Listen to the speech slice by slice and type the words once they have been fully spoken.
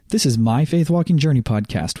This is My Faith Walking Journey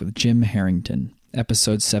podcast with Jim Harrington,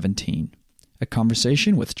 episode 17, a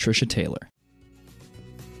conversation with Tricia Taylor.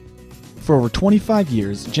 For over 25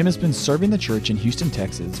 years, Jim has been serving the church in Houston,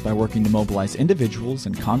 Texas by working to mobilize individuals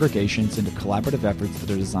and congregations into collaborative efforts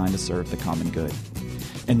that are designed to serve the common good.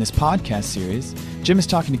 In this podcast series, Jim is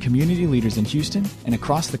talking to community leaders in Houston and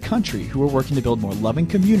across the country who are working to build more loving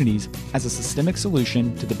communities as a systemic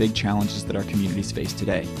solution to the big challenges that our communities face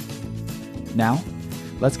today. Now,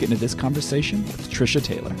 let's get into this conversation with Tricia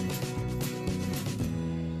Taylor.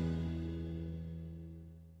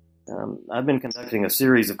 I've been conducting a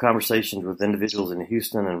series of conversations with individuals in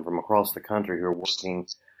Houston and from across the country who are working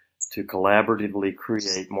to collaboratively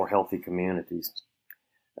create more healthy communities.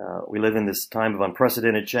 We live in this time of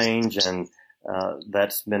unprecedented change, and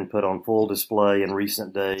that's been put on full display in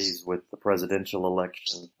recent days with the presidential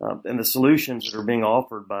election. And the solutions that are being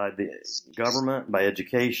offered by the government, by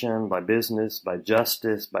education, by business, by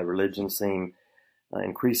justice, by religion seem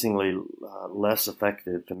increasingly less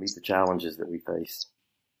effective to meet the challenges that we face.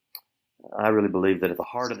 I really believe that at the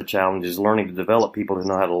heart of the challenge is learning to develop people who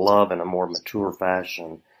know how to love in a more mature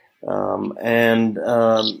fashion. I'm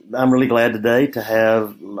really glad today to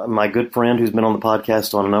have my good friend who's been on the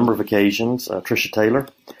podcast on a number of occasions, Tricia Taylor.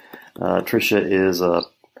 Tricia is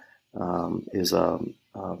a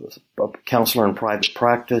counselor in private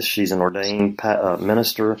practice. She's an ordained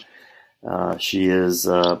minister. She is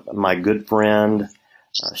my good friend.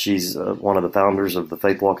 She's one of the founders of the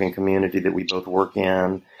Faith Walking community that we both work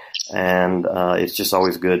in. And it's just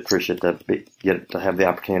always good, Tricia, to have the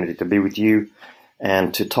opportunity to be with you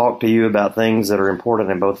and to talk to you about things that are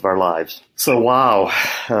important in both of our lives. So, wow,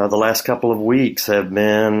 the last couple of weeks have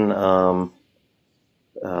been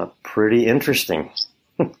pretty interesting.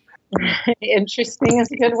 Interesting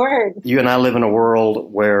is a good word. You and I live in a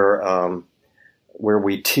world where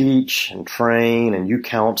we teach and train, and you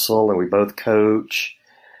counsel, and we both coach.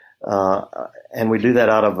 And we do that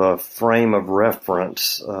out of a frame of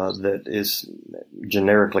reference that is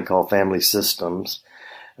generically called family systems,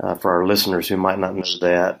 for our listeners who might not know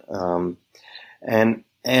that. And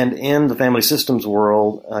in the family systems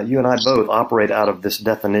world, you and I both operate out of this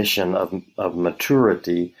definition of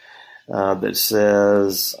maturity that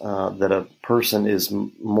says that a person is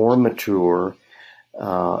more mature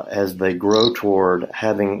as they grow toward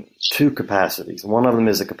having two capacities. One of them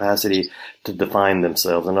is a capacity to define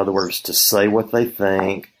themselves. In other words, to say what they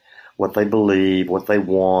think, what they believe, what they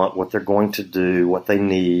want, what they're going to do, what they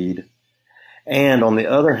need. And on the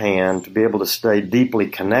other hand, to be able to stay deeply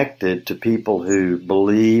connected to people who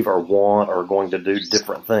believe or want or are going to do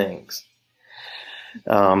different things.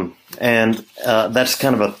 That's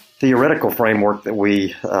kind of a theoretical framework that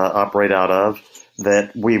we operate out of,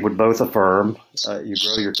 that we would both affirm. You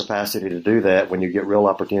grow your capacity to do that when you get real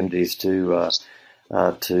opportunities to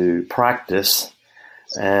practice.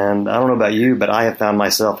 And I don't know about you, but I have found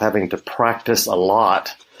myself having to practice a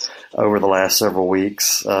lot over the last several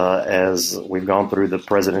weeks as we've gone through the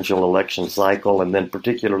presidential election cycle, and then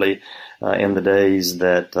particularly in the days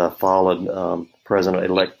that followed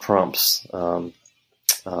President-elect Trump's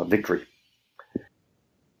victory.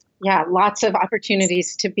 Yeah, lots of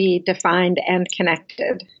opportunities to be defined and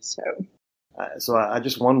connected. So I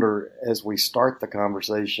just wonder, as we start the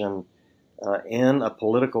conversation in a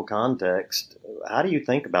political context, how do you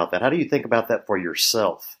think about that? How do you think about that for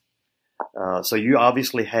yourself? So you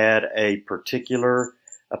obviously had a particular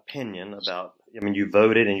opinion about, you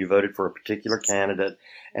voted for a particular candidate,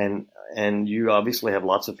 and you obviously have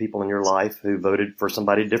lots of people in your life who voted for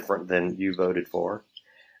somebody different than you voted for.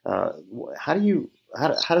 How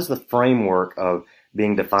does the framework of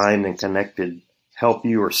being defined and connected help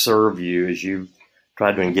you or serve you as you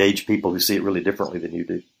try to engage people who see it really differently than you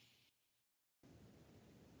do?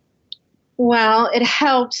 Well, it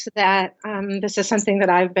helps that this is something that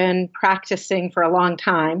I've been practicing for a long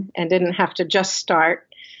time and didn't have to just start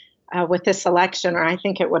with this election, or I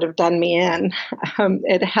think it would have done me in.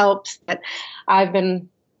 It helps that I've been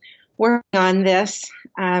working on this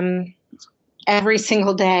every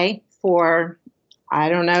single day for, I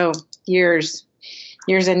don't know, years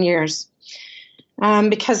and years.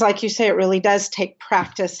 Because like you say, it really does take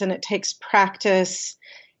practice, and it takes practice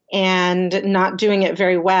and not doing it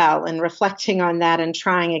very well and reflecting on that and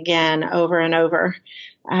trying again over and over.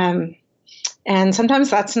 And sometimes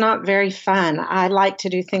that's not very fun. I like to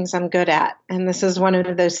do things I'm good at. And this is one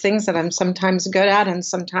of those things that I'm sometimes good at and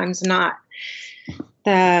sometimes not.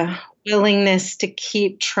 The willingness to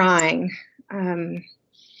keep trying, I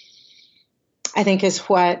think, is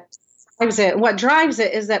what drives it. What drives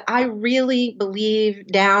it is that I really believe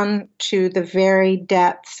down to the very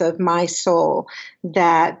depths of my soul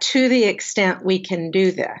that to the extent we can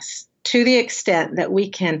do this, to the extent that we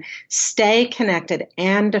can stay connected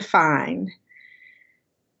and defined,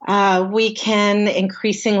 we can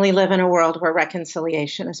increasingly live in a world where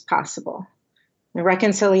reconciliation is possible. And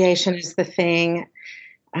reconciliation is the thing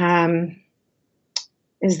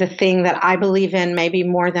that I believe in, maybe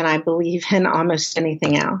more than I believe in almost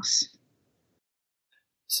anything else.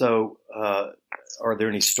 So, are there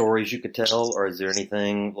any stories you could tell, or is there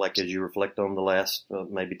anything, like as you reflect on the last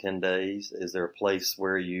maybe 10 days, is there a place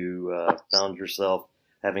where you found yourself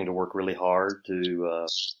having to work really hard to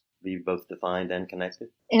be both defined and connected?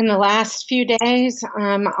 In the last few days,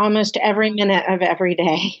 almost every minute of every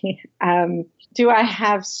day. Do I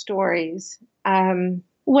have stories?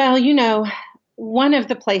 Well, one of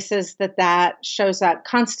the places that shows up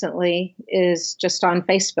constantly is just on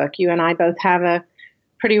Facebook. You and I both have a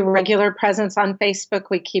pretty regular presence on Facebook.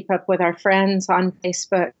 We keep up with our friends on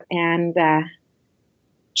Facebook, and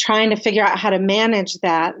trying to figure out how to manage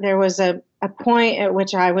that. There was a point at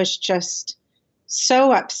which I was just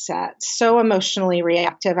so upset, so emotionally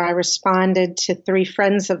reactive. I responded to 3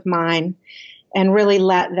 friends of mine and really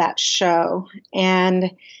let that show.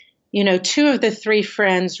 And 2 of the 3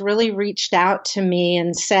 friends really reached out to me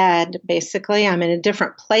and said, basically, I'm in a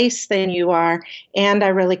different place than you are, and I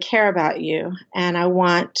really care about you. And I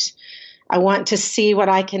want to see what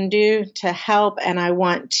I can do to help, and I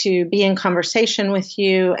want to be in conversation with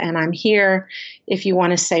you, and I'm here if you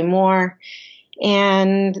want to say more.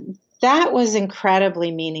 And that was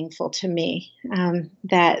incredibly meaningful to me,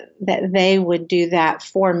 that they would do that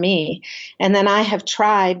for me. And then I have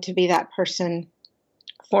tried to be that person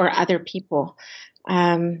for other people.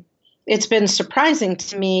 It's been surprising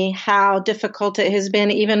to me how difficult it has been,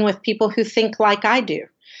 even with people who think like I do,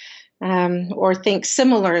 or think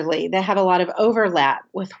similarly. They have a lot of overlap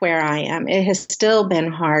with where I am. It has still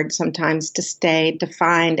been hard sometimes to stay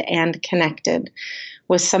defined and connected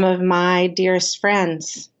with some of my dearest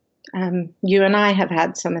friends. You and I have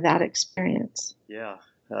had some of that experience. Yeah.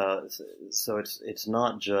 So it's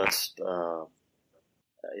not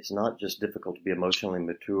just difficult to be emotionally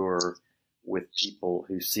mature with people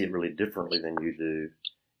who see it really differently than you do.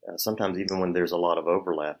 Sometimes even when there's a lot of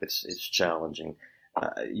overlap, it's challenging.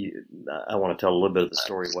 I want to tell a little bit of the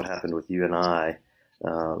story of what happened with you and I.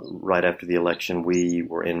 Right after the election, we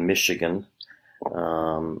were in Michigan,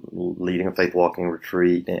 leading a faith walking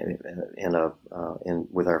retreat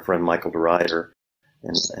with our friend Michael DeRuyter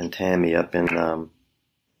and Tammy up in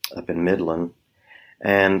Midland.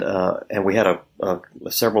 And we had a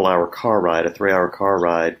several-hour car ride, a 3-hour car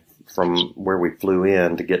ride from where we flew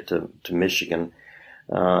in to get to Michigan.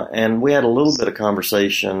 And we had a little bit of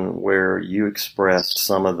conversation where you expressed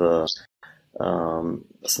some of the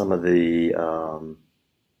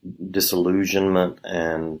disillusionment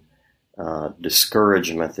and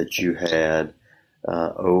discouragement that you had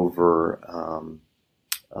over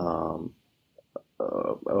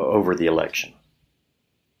the election.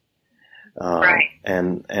 Right.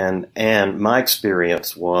 And my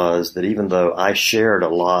experience was that even though I shared a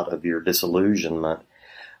lot of your disillusionment,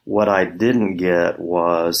 what I didn't get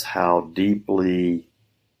was how deeply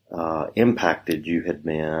impacted you had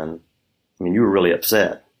been. I mean, you were really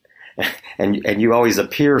upset, and you always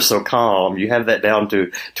appear so calm. You have that down to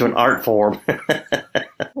an art form.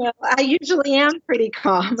 Well, I usually am pretty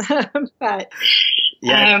calm, but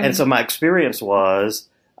yeah. And so my experience was,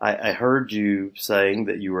 I heard you saying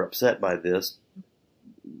that you were upset by this,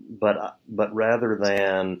 but rather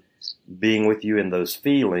than being with you in those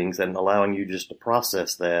feelings and allowing you just to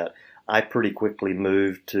process that, I pretty quickly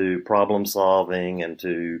moved to problem solving and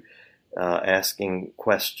to asking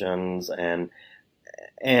questions. And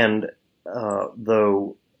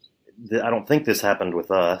though I don't think this happened with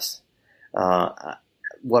us,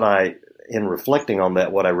 in reflecting on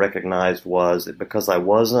that, what I recognized was that because I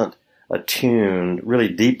wasn't attuned, really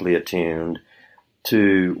deeply attuned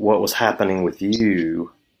to what was happening with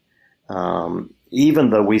you, even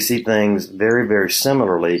though we see things very, very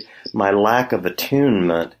similarly, my lack of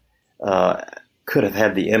attunement could have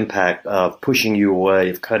had the impact of pushing you away,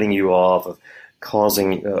 of cutting you off, of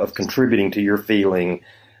contributing to your feeling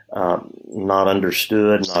not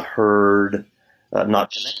understood, not heard,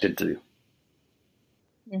 not connected to.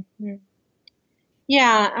 Mm-hmm.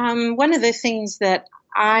 Yeah, one of the things that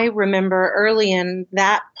I remember early in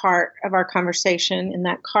that part of our conversation in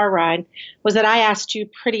that car ride was that I asked you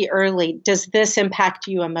pretty early, does this impact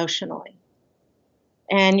you emotionally?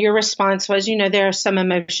 And your response was, there are some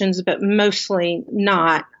emotions, but mostly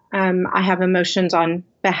not. I have emotions on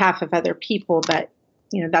behalf of other people, but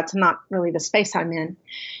that's not really the space I'm in.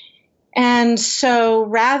 And so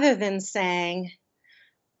rather than saying,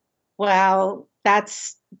 well,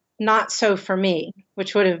 that's not so for me,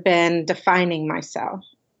 which would have been defining myself,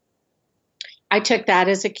 I took that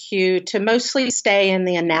as a cue to mostly stay in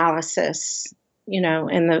the analysis, in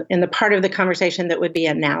the part of the conversation that would be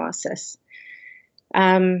analysis.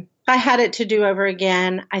 If I had it to do over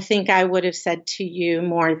again, I think I would have said to you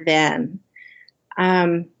more then.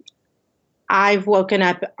 I've woken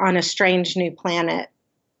up on a strange new planet.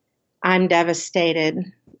 I'm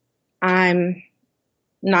devastated. I'm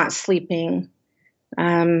not sleeping.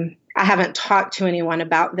 I haven't talked to anyone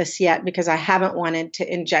about this yet because I haven't wanted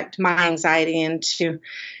to inject my anxiety into,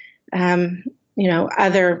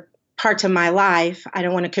 other parts of my life. I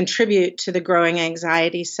don't want to contribute to the growing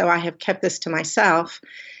anxiety, so I have kept this to myself.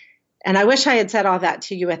 And I wish I had said all that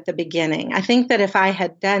to you at the beginning. I think that if I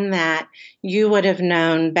had done that, you would have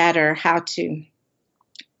known better how to,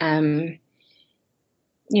 how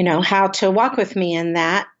to walk with me in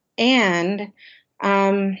that. And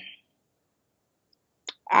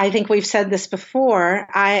I think we've said this before.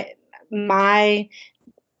 My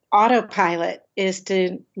autopilot is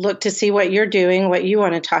to look to see what you're doing, what you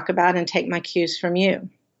want to talk about, and take my cues from you.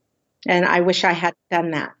 And I wish I had done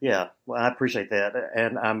that. Yeah, well, I appreciate that,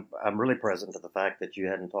 and I'm really present to the fact that you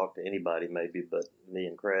hadn't talked to anybody, maybe but me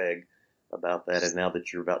and Craig, about that. And now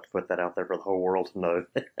that you're about to put that out there for the whole world to know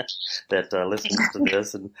that listens to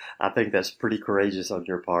this, and I think that's pretty courageous on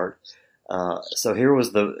your part. So here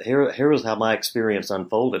was how my experience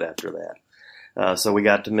unfolded after that. So we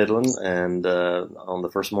got to Midland, and on the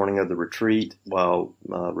first morning of the retreat, while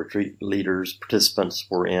retreat leaders, participants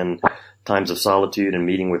were in times of solitude and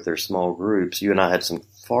meeting with their small groups, you and I had some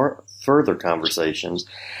further conversations.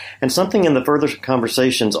 And something in the further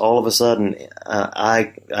conversations, all of a sudden,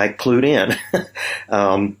 I clued in.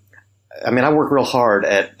 I work real hard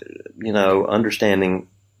at, understanding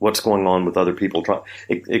what's going on with other people,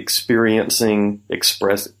 express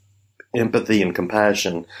empathy and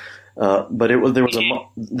compassion. But there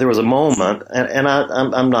was a moment, and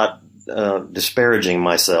I'm not disparaging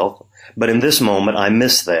myself, but in this moment I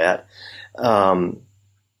missed that.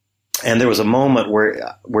 And there was a moment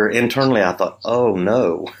where internally I thought, oh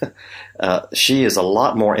no, she is a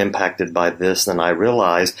lot more impacted by this than I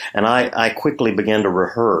realized. And I quickly began to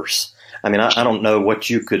rehearse. I don't know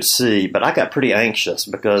what you could see, but I got pretty anxious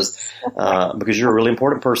because you're a really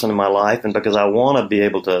important person in my life, and because I want to be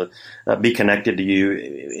able to be connected to you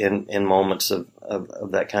in moments of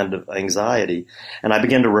that kind of anxiety. And I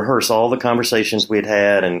began to rehearse all the conversations we'd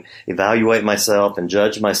had and evaluate myself and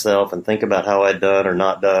judge myself and think about how I'd done or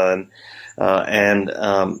not done. And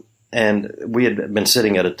we had been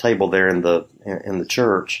sitting at a table there in the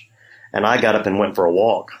church, and I got up and went for a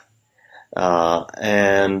walk.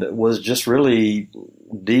 And was just really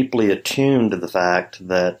deeply attuned to the fact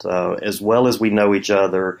that, as well as we know each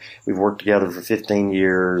other, we've worked together for 15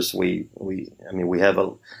 years. We have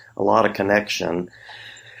a lot of connection.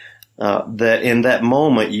 That in that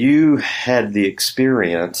moment you had the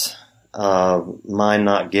experience of my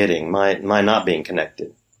not being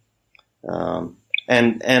connected. And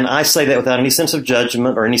I say that without any sense of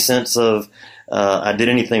judgment or any sense of, I did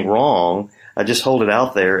anything wrong. I just hold it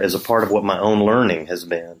out there as a part of what my own learning has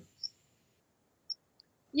been.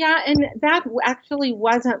 Yeah, and that actually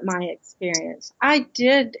wasn't my experience. I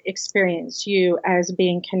did experience you as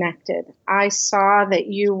being connected. I saw that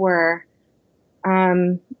you were,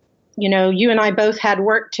 you and I both had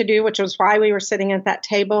work to do, which was why we were sitting at that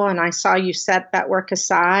table, and I saw you set that work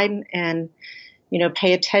aside and,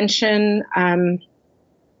 pay attention.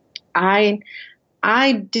 I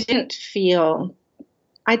didn't feel...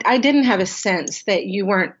 I didn't have a sense that you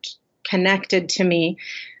weren't connected to me.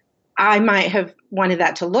 I might have wanted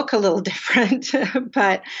that to look a little different,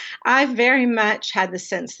 but I very much had the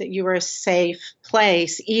sense that you were a safe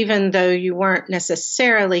place, even though you weren't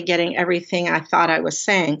necessarily getting everything I thought I was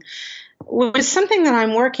saying. It was something that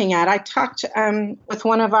I'm working at. I talked with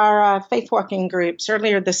one of our faith walking groups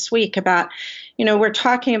earlier this week about, we're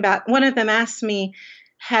talking about, one of them asked me,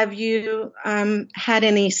 have you had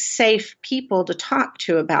any safe people to talk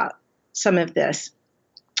to about some of this?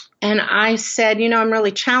 And I said, I'm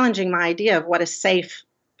really challenging my idea of what a safe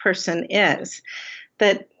person is,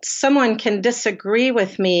 that someone can disagree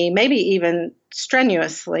with me, maybe even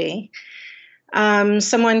strenuously.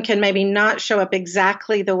 Someone can maybe not show up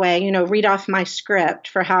exactly the way, read off my script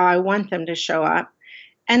for how I want them to show up,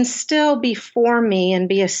 and still be for me and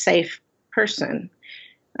be a safe person.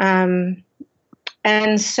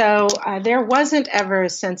 And so there wasn't ever a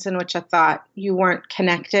sense in which I thought you weren't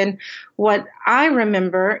connected. What I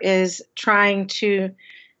remember is trying to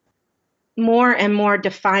more and more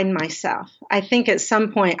define myself. I think at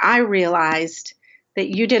some point I realized that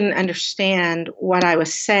you didn't understand what I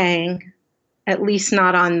was saying, at least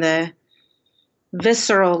not on the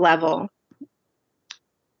visceral level.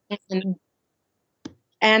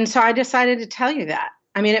 And so I decided to tell you that.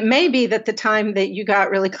 I mean, it may be that the time that you got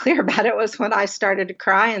really clear about it was when I started to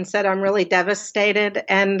cry and said, I'm really devastated,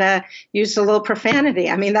 and used a little profanity.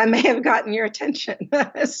 I mean, that may have gotten your attention.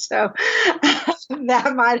 So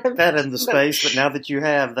that might have that in the space, but now that you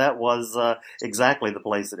have, that was exactly the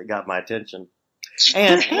place that it got my attention.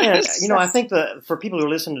 And you know, I think that for people who are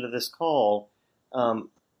listening to this call,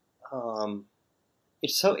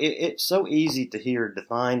 it's so easy to hear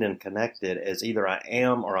defined and connected as either I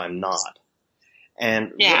am or I'm not.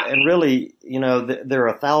 And really, you know, there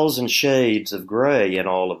are 1,000 shades of gray in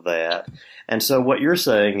all of that. And so what you're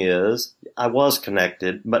saying is I was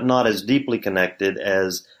connected, but not as deeply connected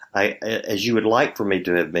as you would like for me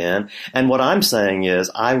to have been. And what I'm saying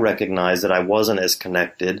is I recognize that I wasn't as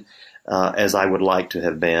connected as I would like to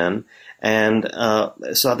have been. And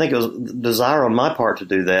so I think it was desire on my part to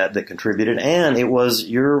do that contributed. And it was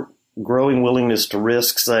your growing willingness to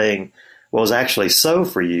risk saying what was actually so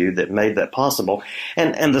for you that made that possible.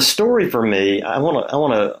 And the story for me, I want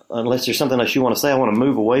to, unless there's something else you want to say, I want to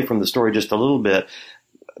move away from the story just a little bit,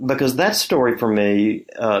 because that story for me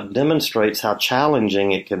demonstrates how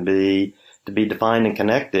challenging it can be to be defined and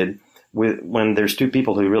connected when there's two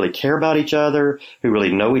people who really care about each other, who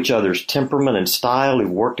really know each other's temperament and style, who've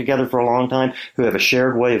worked together for a long time, who have a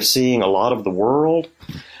shared way of seeing a lot of the world.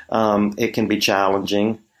 It can be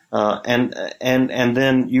challenging. And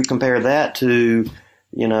then you compare that to,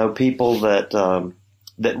 you know, people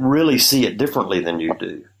that really see it differently than you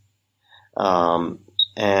do.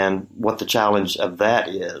 And what the challenge of that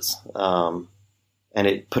is. And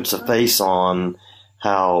it puts a face on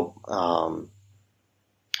how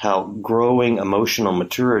growing emotional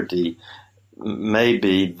maturity may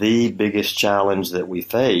be the biggest challenge that we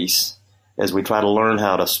face as we try to learn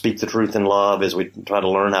how to speak the truth in love, as we try to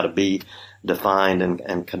learn how to be defined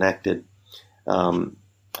and connected.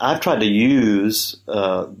 I've tried to use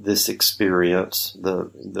this experience,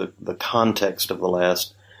 the context of the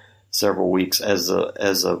last several weeks, as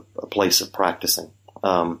a place of practicing.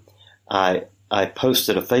 I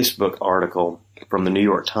posted a Facebook article from the New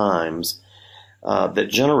York Times that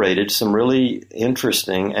generated some really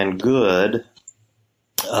interesting and good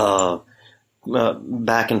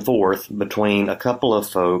back and forth between a couple of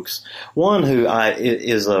folks. One who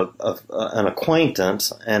is an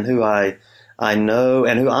acquaintance, and who I know,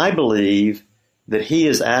 and who I believe that he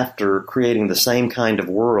is after creating the same kind of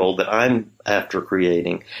world that I'm after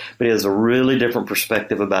creating, but he has a really different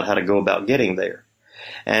perspective about how to go about getting there.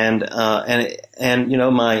 And you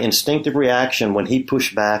know, my instinctive reaction when he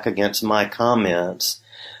pushed back against my comments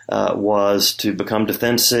was to become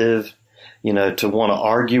defensive, you know, to want to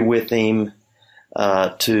argue with him,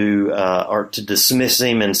 or to dismiss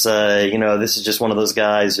him and say, you know, this is just one of those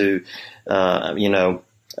guys who, doesn't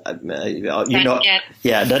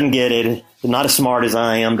get it, not as smart as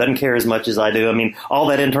I am, doesn't care as much as I do. I mean, all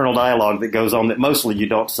that internal dialogue that goes on that mostly you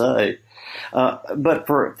don't say. But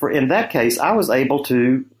for in that case, I was able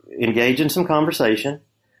to engage in some conversation,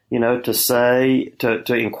 you know, to say,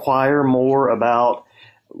 to inquire more about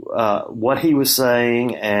what he was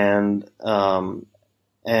saying and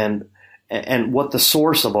what the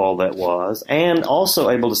source of all that was, and also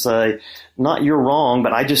able to say, not you're wrong,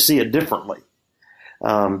 but I just see it differently.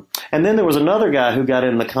 And then there was another guy who got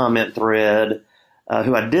in the comment thread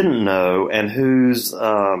who I didn't know, and whose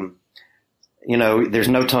you know, there's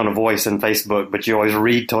no tone of voice in Facebook, but you always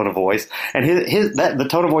read tone of voice. And the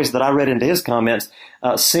tone of voice that I read into his comments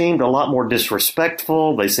seemed a lot more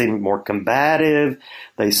disrespectful. They seemed more combative.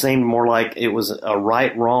 They seemed more like it was a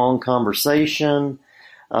right-wrong conversation.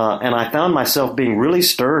 And I found myself being really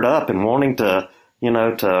stirred up and wanting to, you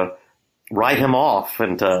know, to write him off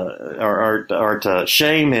and to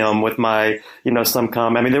shame him with my, you know, some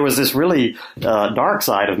comment. I mean, there was this really dark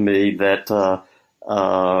side of me that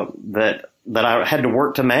I had to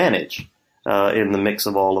work to manage in the mix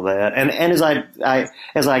of all of that. And as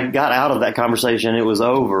I got out of that conversation, it was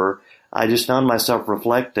over. I just found myself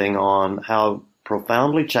reflecting on how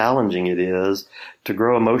profoundly challenging it is to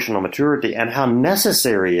grow emotional maturity, and how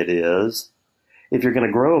necessary it is, if you're going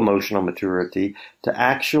to grow emotional maturity, to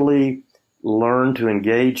actually learn to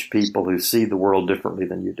engage people who see the world differently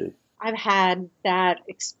than you do. I've had that.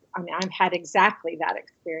 I've had exactly that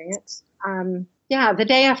experience. The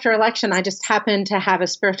day after election, I just happened to have a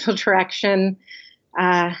spiritual direction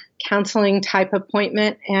counseling type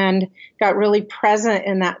appointment, and got really present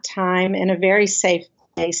in that time in a very safe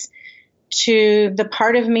place to the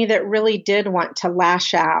part of me that really did want to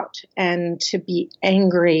lash out and to be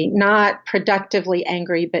angry, not productively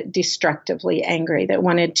angry, but destructively angry, that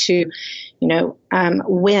wanted to,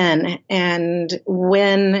 win, and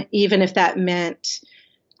win even if that meant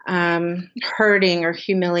hurting or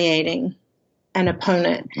humiliating an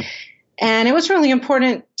opponent. And it was really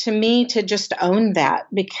important to me to just own that,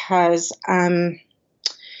 because I'm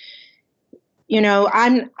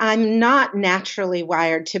not naturally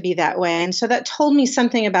wired to be that way. And so that told me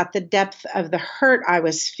something about the depth of the hurt I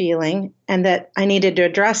was feeling, and that I needed to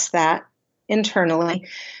address that internally.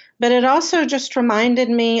 But it also just reminded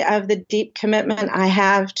me of the deep commitment I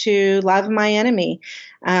have to love my enemy.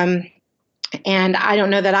 And I don't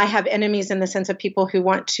know that I have enemies in the sense of people who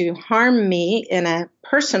want to harm me in a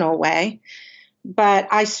personal way. But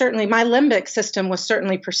my limbic system was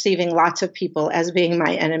certainly perceiving lots of people as being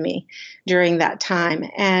my enemy during that time.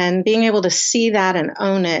 And being able to see that and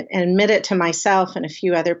own it and admit it to myself and a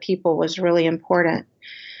few other people was really important.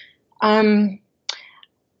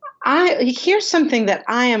 Here's something that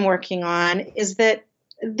I am working on, is that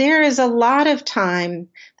there is a lot of time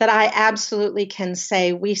that I absolutely can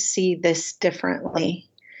say we see this differently.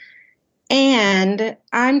 And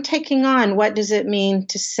I'm taking on, what does it mean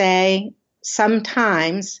to say,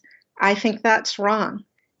 sometimes I think that's wrong,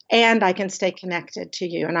 and I can stay connected to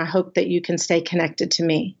you, and I hope that you can stay connected to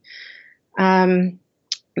me.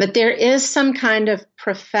 But there is some kind of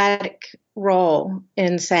prophetic role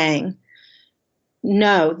in saying,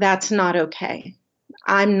 no, that's not okay.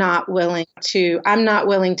 I'm not willing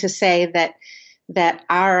to say that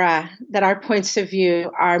our points of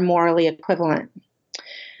view are morally equivalent.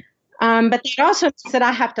 But it also means that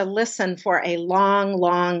I have to listen for a long,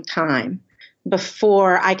 long time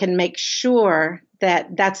before I can make sure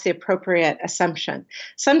that that's the appropriate assumption.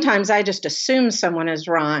 Sometimes I just assume someone is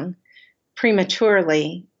wrong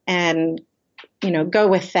prematurely and, go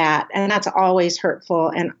with that. And that's always hurtful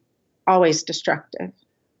and always destructive.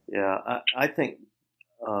 Yeah, I think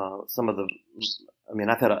I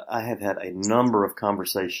have had a number of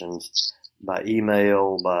conversations by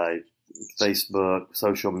email, by Facebook,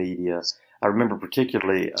 social media. I remember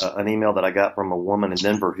particularly an email that I got from a woman in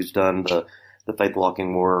Denver who's done the faith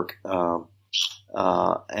walking work,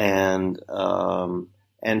 and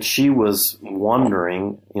she was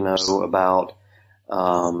wondering, about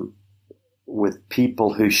with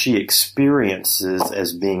people who she experiences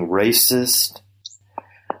as being racist,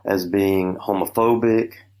 as being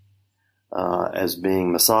homophobic, as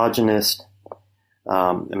being misogynist.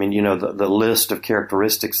 The list of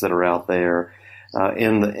characteristics that are out there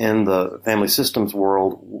in the family systems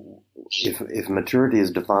world. If maturity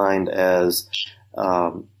is defined as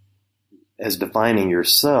defining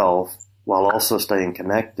yourself while also staying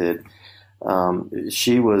connected,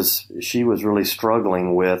 she was really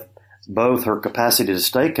struggling with both her capacity to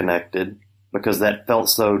stay connected, because that felt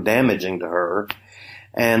so damaging to her,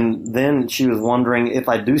 and then she was wondering, if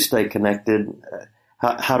I do stay connected,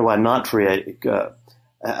 how do I not create?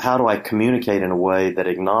 How do I communicate in a way that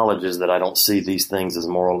acknowledges that I don't see these things as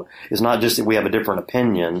moral? It's not just that we have a different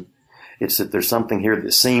opinion. It's that there's something here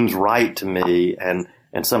that seems right to me, and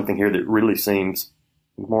something here that really seems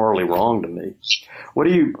morally wrong to me.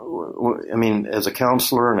 As a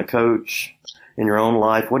counselor and a coach in your own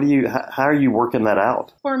life, how are you working that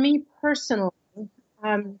out? For me personally,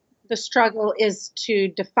 the struggle is to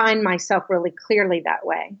define myself really clearly that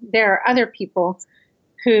way. There are other people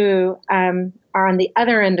who are on the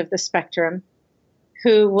other end of the spectrum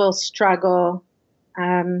who will struggle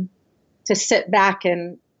to sit back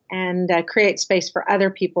and create space for other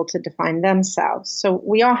people to define themselves. So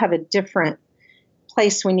we all have a different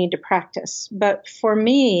place we need to practice. But for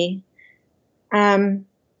me,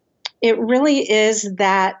 it really is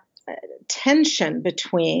that tension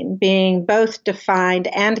between being both defined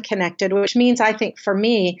and connected, which means, I think, for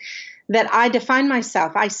me, that I define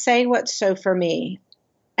myself. I say what's so for me,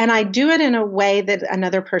 and I do it in a way that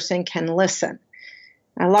another person can listen.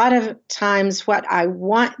 A lot of times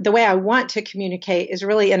the way I want to communicate is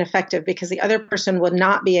really ineffective, because the other person will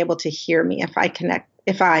not be able to hear me if I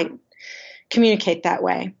communicate that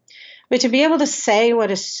way. But to be able to say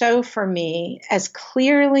what is so for me as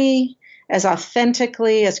clearly, as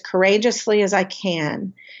authentically, as courageously as I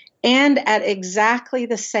can, and at exactly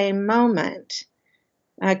the same moment,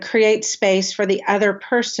 create space for the other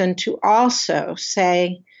person to also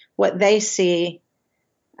say what they see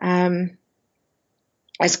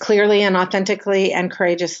as clearly and authentically and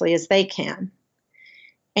courageously as they can.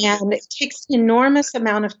 And it takes an enormous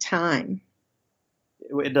amount of time.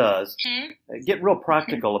 It does. Get real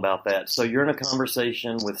practical about that. So you're in a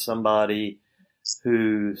conversation with somebody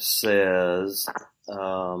who says,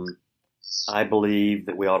 I believe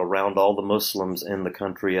that we ought to round all the Muslims in the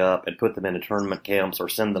country up and put them in internment camps or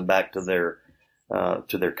send them back to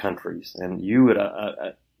their countries. And you would,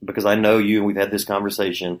 because I know you, and we've had this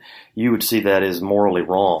conversation, you would see that as morally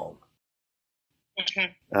wrong.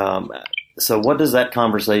 Mm-hmm. So what does that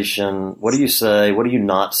conversation, what do you say? What do you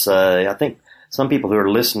not say? I think some people who are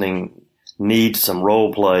listening need some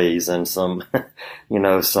role plays and some,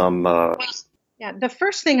 Yeah, the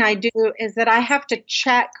first thing I do is that I have to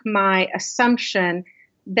check my assumption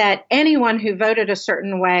that anyone who voted a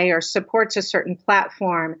certain way or supports a certain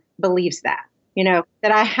platform believes that.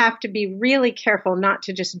 That I have to be really careful not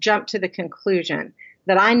to just jump to the conclusion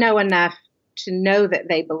that I know enough to know that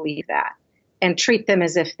they believe that and treat them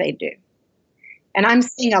as if they do. And I'm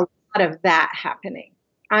seeing a lot of that happening.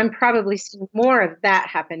 I'm probably seeing more of that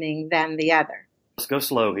happening than the other. Let's go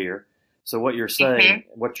slow here. So what you're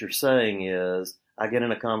saying is, I get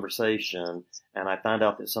in a conversation and I find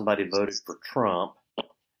out that somebody voted for Trump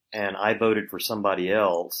and I voted for somebody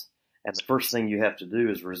else. And the first thing you have to do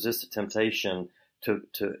is resist the temptation to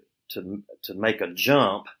make a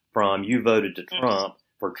jump from you voted to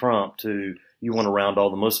Trump to you want to round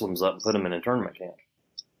all the Muslims up and put them in internment camp.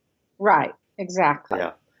 Right. Exactly.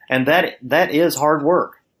 Yeah. And that is hard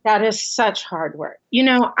work. That is such hard work.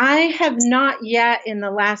 I have not yet in the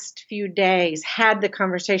last few days had the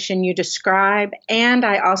conversation you describe, and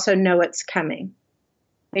I also know it's coming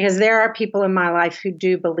because there are people in my life who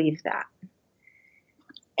do believe that.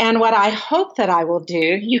 And what I hope that I will do,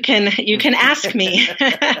 you can ask me,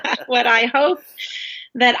 what I hope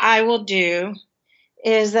that I will do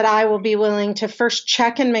is that I will be willing to first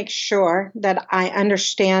check and make sure that I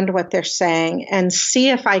understand what they're saying and see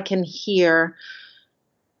if I can hear.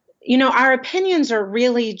 Our opinions are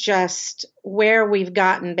really just where we've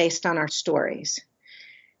gotten based on our stories.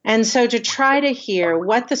 And so to try to hear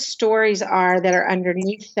what the stories are that are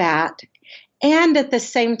underneath that, and at the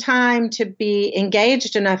same time to be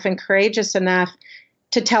engaged enough and courageous enough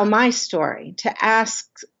to tell my story, to ask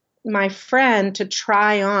my friend to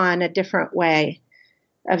try on a different way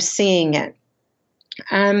of seeing it.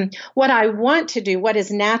 What I want to do, what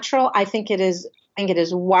is natural, I think it is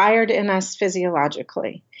wired in us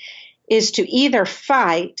physiologically, is to either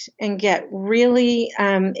fight and get really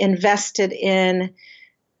invested in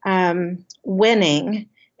winning.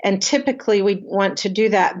 And typically we want to do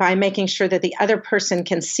that by making sure that the other person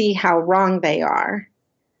can see how wrong they are.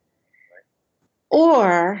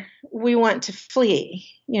 Or we want to flee.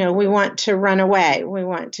 We want to run away. We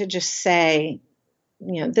want to just say,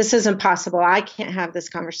 this isn't possible. I can't have this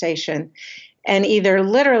conversation. And either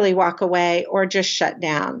literally walk away or just shut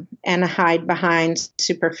down and hide behind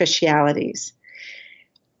superficialities.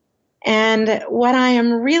 And what I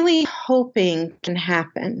am really hoping can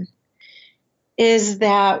happen is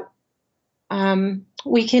that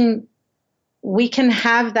we can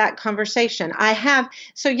have that conversation.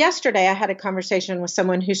 So yesterday I had a conversation with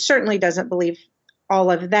someone who certainly doesn't believe all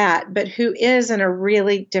of that, but who is in a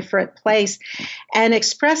really different place and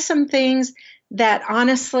expressed some things that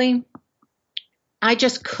honestly I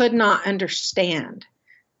just could not understand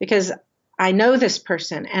because I know this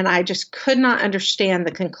person and I just could not understand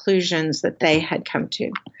the conclusions that they had come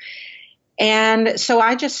to. And so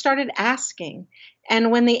I just started asking.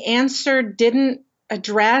 And when the answer didn't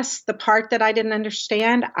address the part that I didn't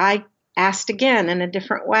understand, I asked again in a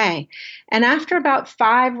different way. And after about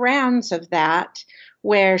 5 rounds of that,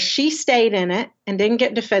 where she stayed in it and didn't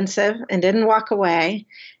get defensive and didn't walk away,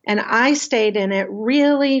 and I stayed in it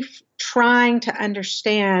really trying to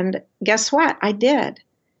understand, guess what? I did.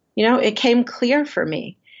 It came clear for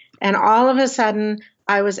me. And all of a sudden,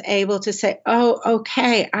 I was able to say, oh,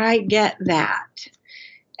 okay, I get that.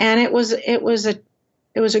 And it was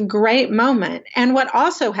a great moment. And what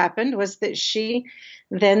also happened was that she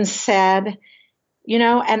then said,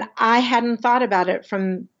 and I hadn't thought about it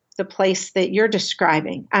from the place that you're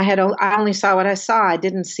describing. I only saw what I saw. I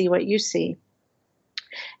didn't see what you see.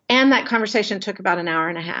 And that conversation took about an hour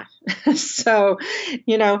and a half. So,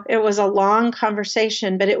 it was a long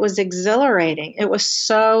conversation, but it was exhilarating. It was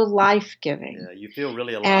so life-giving. Yeah, you feel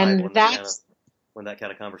really alive when that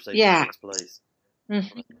kind of conversation takes place.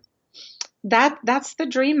 Mm-hmm. That's the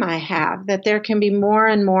dream I have, that there can be more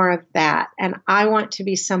and more of that. And I want to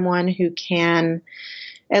be someone who can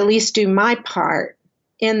at least do my part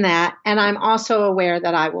in that. And I'm also aware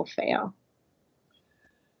that I will fail.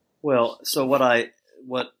 Well, so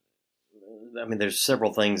there's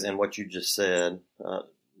several things in what you just said,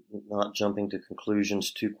 not jumping to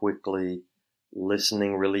conclusions too quickly,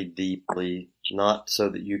 listening really deeply, not so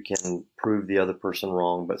that you can prove the other person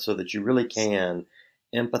wrong, but so that you really can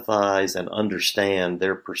empathize and understand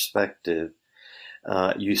their perspective.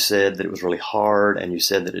 You said that it was really hard, and you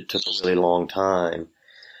said that it took a really long time.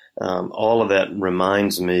 All of that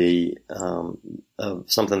reminds me of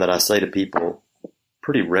something that I say to people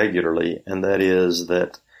pretty regularly, and that is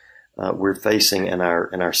that we're facing in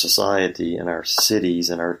our society, in our cities,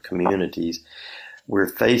 in our communities, we're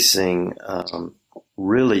facing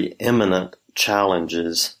really imminent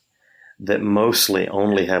challenges that mostly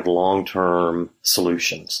only have long-term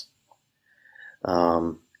solutions.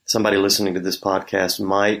 Somebody listening to this podcast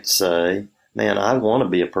might say, man, I want to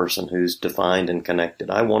be a person who's defined and connected.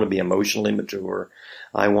 I want to be emotionally mature.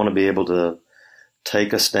 I want to be able to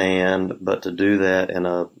take a stand, but to do that in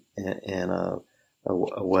a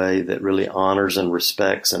way that really honors and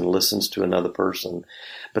respects and listens to another person.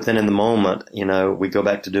 But then in the moment, we go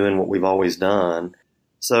back to doing what we've always done.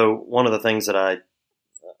 So one of the things that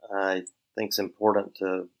I think is important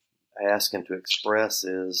to ask and to express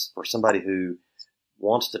is, for somebody who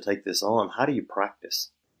wants to take this on, how do you practice?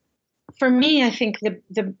 For me, I think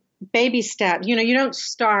the baby step, you don't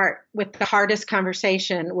start with the hardest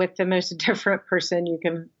conversation with the most different person you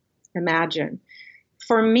can imagine.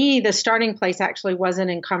 For me, the starting place actually wasn't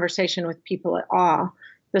in conversation with people at all.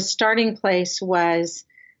 The starting place was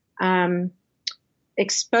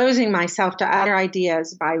exposing myself to other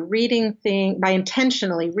ideas by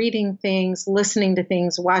intentionally reading things, listening to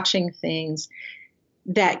things, watching things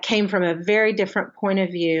that came from a very different point of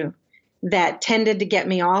view that tended to get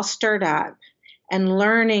me all stirred up, and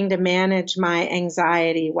learning to manage my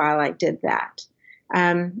anxiety while I did that.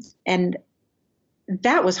 And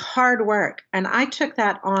that was hard work. And I took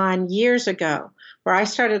that on years ago, where I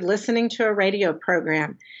started listening to a radio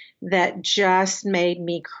program that just made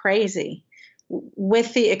me crazy,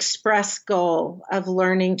 with the express goal of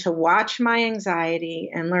learning to watch my anxiety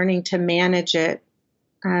and learning to manage it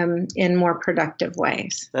in more productive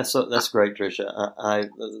ways. That's great, Tricia.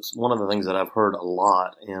 It's one of the things that I've heard a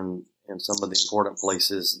lot in some of the important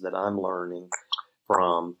places that I'm learning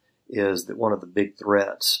from is that one of the big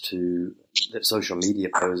threats that social media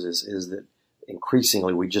poses is that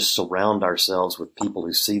increasingly we just surround ourselves with people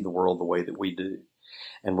who see the world the way that we do.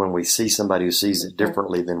 And when we see somebody who sees it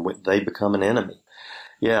differently, then they become an enemy.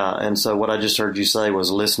 Yeah, and so what I just heard you say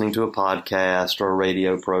was listening to a podcast or a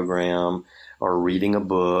radio program or reading a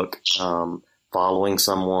book, following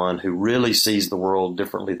someone who really sees the world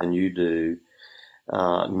differently than you do,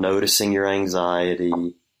 noticing your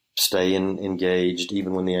anxiety, staying engaged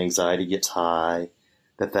even when the anxiety gets high,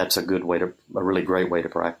 that's a really great way to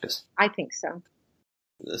practice. I think so.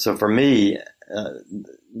 So for me,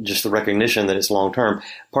 just the recognition that it's long term.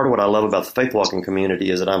 Part of what I love about the faith walking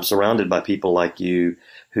community is that I'm surrounded by people like you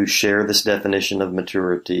who share this definition of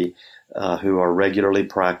maturity, who are regularly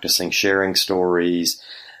practicing, sharing stories.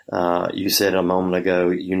 You said a moment ago,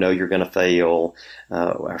 you're going to fail.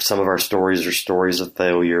 Some of our stories are stories of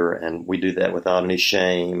failure, and we do that without any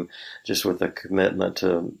shame, just with a commitment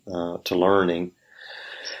to learning.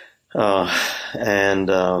 And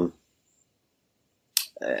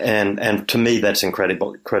to me, that's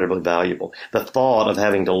incredibly valuable. The thought of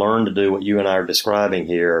having to learn to do what you and I are describing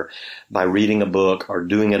here by reading a book or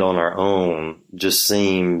doing it on our own just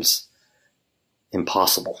seems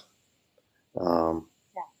impossible.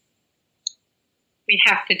 We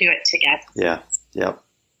have to do it together. Yeah.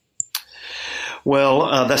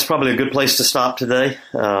 Well, that's probably a good place to stop today.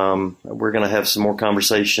 We're going to have some more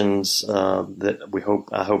conversations that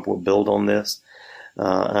I hope will build on this.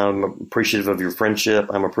 I'm appreciative of your friendship.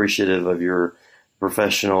 I'm appreciative of your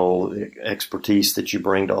professional expertise that you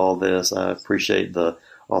bring to all this. I appreciate the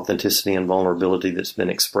authenticity and vulnerability that's been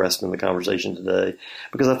expressed in the conversation today,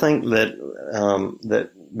 because I think that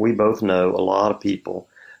we both know a lot of people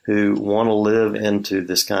who want to live into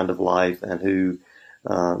this kind of life and who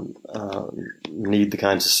need the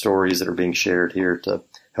kinds of stories that are being shared here to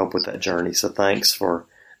help with that journey. So thanks for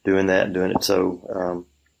doing that and doing it so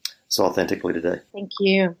authentically today. Thank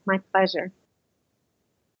you. My pleasure.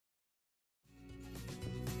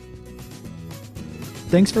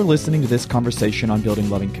 Thanks for listening to this conversation on building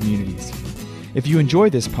loving communities. If you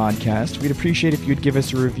enjoyed this podcast, we'd appreciate if you'd give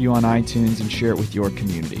us a review on iTunes and share it with your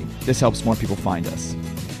community. This helps more people find us.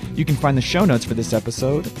 You can find the show notes for this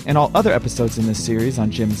episode and all other episodes in this series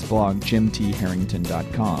on Jim's blog,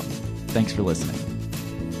 jimtharrington.com. Thanks for listening.